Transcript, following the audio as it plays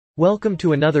Welcome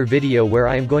to another video where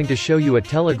I am going to show you a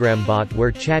Telegram bot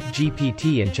where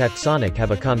Chatgpt and Chatsonic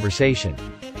have a conversation.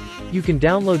 You can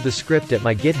download the script at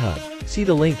my GitHub, see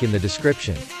the link in the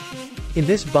description. In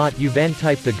this bot you then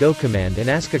type the go command and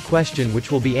ask a question which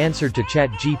will be answered to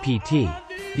Chatgpt.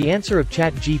 The answer of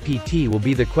Chatgpt will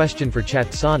be the question for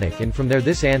Chatsonic, and from there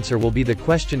this answer will be the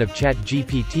question of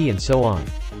Chatgpt, and so on.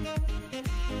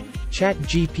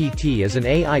 Chatgpt is an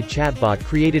AI chatbot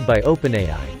created by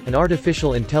OpenAI, an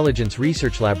artificial intelligence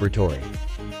research laboratory.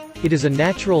 It is a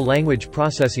natural language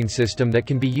processing system that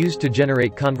can be used to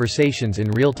generate conversations in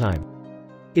real time.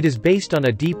 It is based on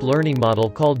a deep learning model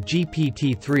called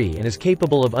GPT-3 and is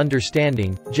capable of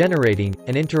understanding, generating,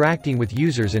 and interacting with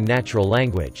users in natural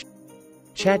language.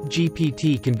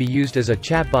 Chatgpt can be used as a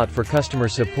chatbot for customer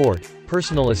support,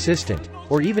 personal assistant,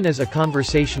 or even as a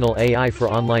conversational AI for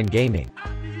online gaming.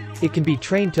 It can be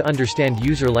trained to understand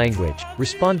user language,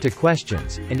 respond to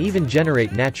questions, and even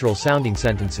generate natural-sounding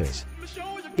sentences.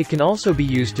 It can also be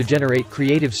used to generate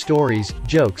creative stories,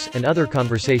 jokes, and other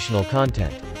conversational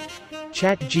content.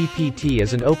 Chatgpt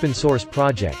is an open-source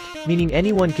project, meaning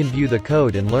anyone can view the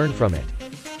code and learn from it.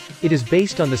 It is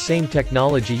based on the same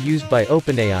technology used by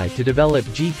OpenAI to develop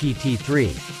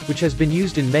GPT-3, which has been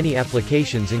used in many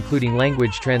applications including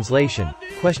language translation,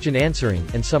 question answering,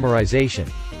 and summarization.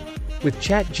 With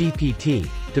Chatgpt,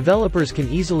 developers can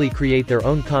easily create their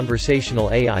own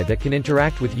conversational AI that can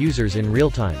interact with users in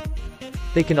real time.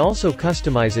 They can also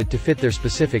customize it to fit their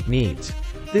specific needs.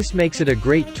 This makes it a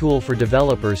great tool for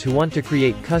developers who want to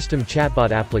create custom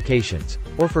chatbot applications,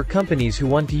 or for companies who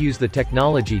want to use the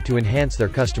technology to enhance their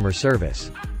customer service.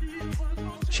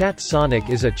 Chatsonic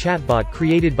is a chatbot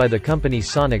created by the company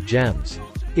Sonic Gems.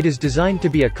 It is designed to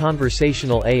be a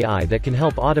conversational AI that can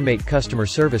help automate customer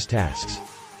service tasks.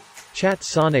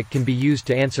 Chatsonic can be used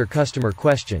to answer customer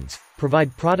questions,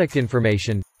 provide product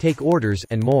information, take orders,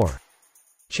 and more.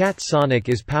 Chatsonic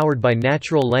is powered by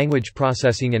natural language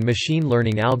processing and machine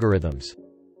learning algorithms.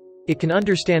 It can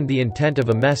understand the intent of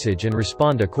a message and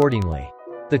respond accordingly.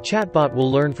 The chatbot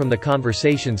will learn from the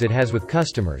conversations it has with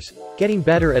customers, getting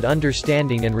better at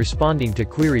understanding and responding to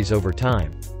queries over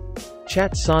time.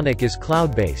 Chatsonic is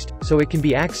cloud-based, so it can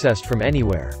be accessed from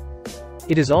anywhere.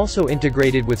 It is also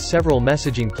integrated with several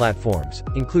messaging platforms,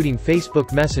 including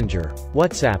Facebook Messenger,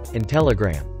 WhatsApp, and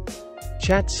Telegram.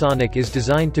 Chatsonic is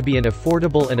designed to be an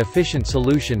affordable and efficient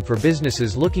solution for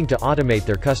businesses looking to automate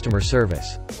their customer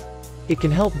service. It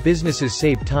can help businesses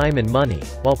save time and money,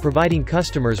 while providing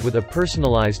customers with a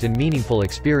personalized and meaningful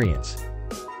experience.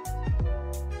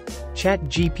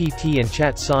 Chatgpt and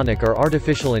Chatsonic are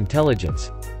artificial intelligence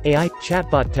AI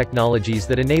chatbot technologies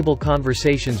that enable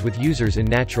conversations with users in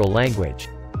natural language.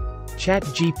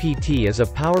 Chatgpt is a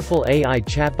powerful AI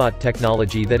chatbot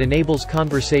technology that enables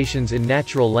conversations in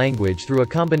natural language through a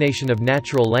combination of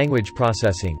natural language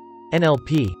processing,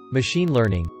 NLP, machine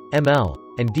learning, ML,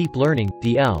 and deep learning,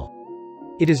 DL.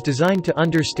 It is designed to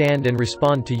understand and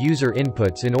respond to user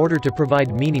inputs in order to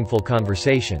provide meaningful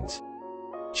conversations.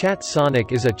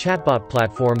 Chatsonic is a chatbot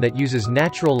platform that uses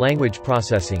natural language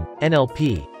processing,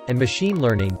 NLP, and machine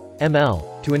learning,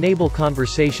 ML, to enable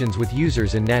conversations with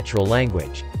users in natural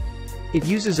language. It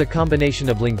uses a combination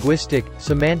of linguistic,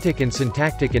 semantic and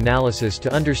syntactic analysis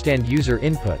to understand user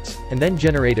inputs, and then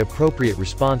generate appropriate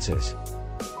responses.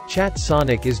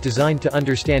 Chatsonic is designed to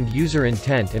understand user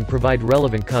intent and provide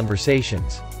relevant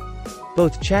conversations.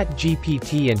 Both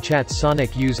Chatgpt and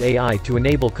Chatsonic use AI to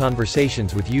enable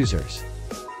conversations with users.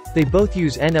 They both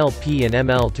use NLP and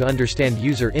ML to understand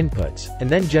user inputs, and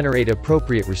then generate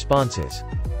appropriate responses.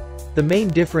 The main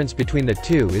difference between the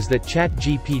two is that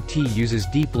Chatgpt uses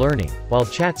deep learning, while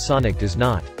Chatsonic does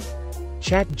not.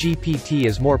 Chatgpt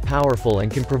is more powerful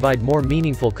and can provide more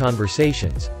meaningful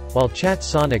conversations, while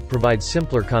Chatsonic provides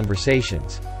simpler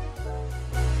conversations.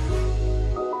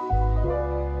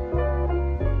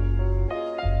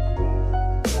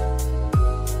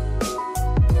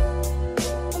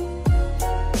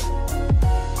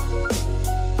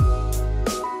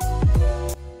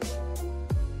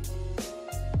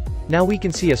 Now we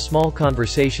can see a small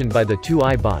conversation by the two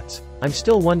iBots. I'm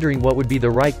still wondering what would be the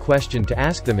right question to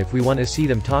ask them if we want to see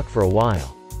them talk for a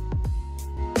while.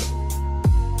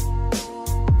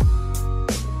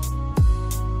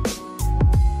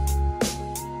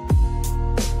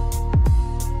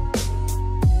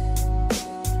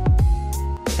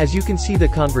 As you can see,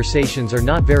 the conversations are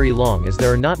not very long as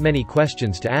there are not many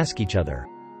questions to ask each other.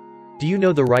 Do you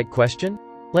know the right question?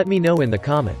 Let me know in the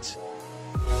comments.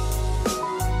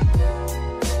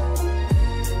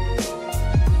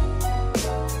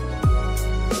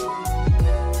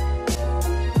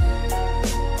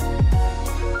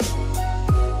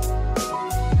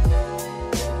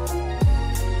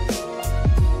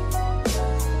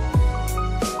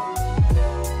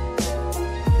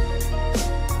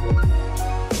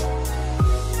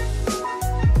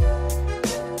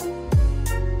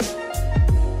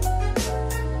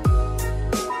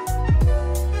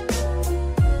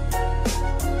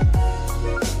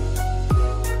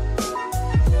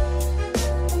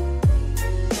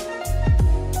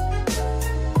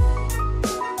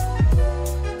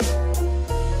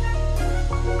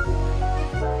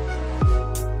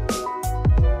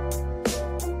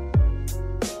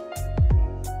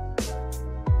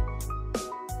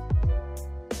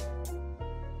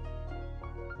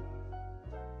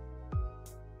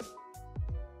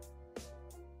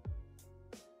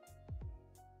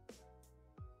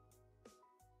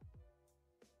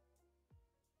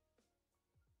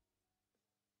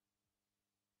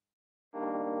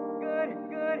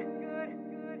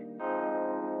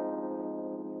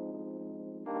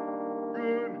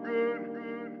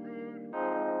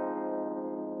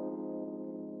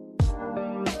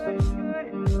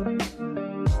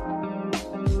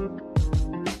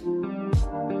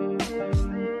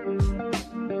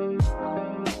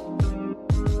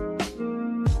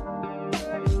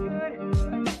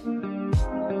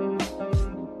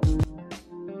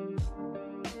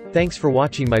 Thanks for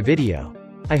watching my video.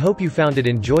 I hope you found it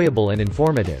enjoyable and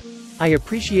informative. I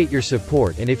appreciate your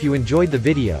support, and if you enjoyed the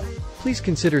video, please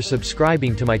consider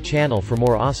subscribing to my channel for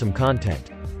more awesome content.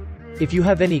 If you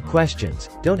have any questions,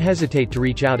 don't hesitate to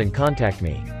reach out and contact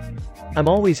me. I'm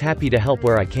always happy to help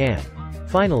where I can.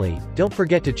 Finally, don't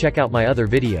forget to check out my other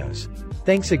videos.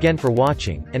 Thanks again for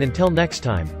watching, and until next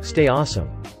time, stay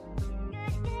awesome.